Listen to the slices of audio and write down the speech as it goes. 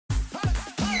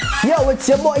Yo, it's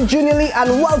your boy Jillia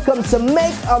and welcome to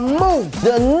Make a Move,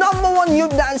 the #1 youth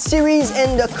dance series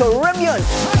in the Caribbean.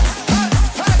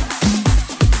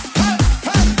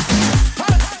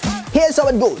 Here's how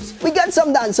it goes. We get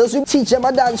some dancers, we teach them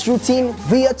a dance routine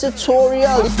via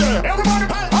tutorial.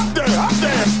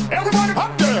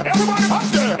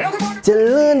 To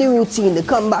learn the routine, they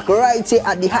come back right here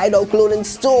at the Hideout Clothing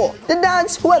Store. The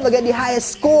dance, whoever get the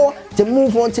highest score, to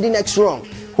move on to the next round.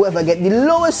 Whoever get the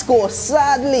lowest score,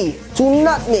 sadly, to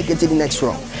not make it to the next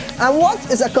round. And what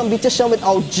is a competition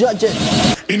without judges?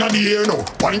 In the air now,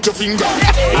 point your finger.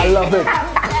 I love it.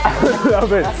 I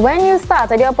love it. When you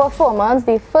started your performance,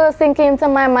 the first thing came to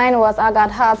my mind was I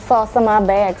got hot sauce in my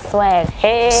bag, swag.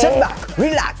 Hey. Sit back,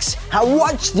 relax, and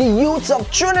watch the youths of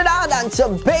Trinidad and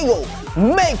Tobago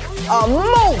make a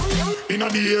move. In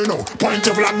the air now, point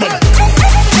your black man.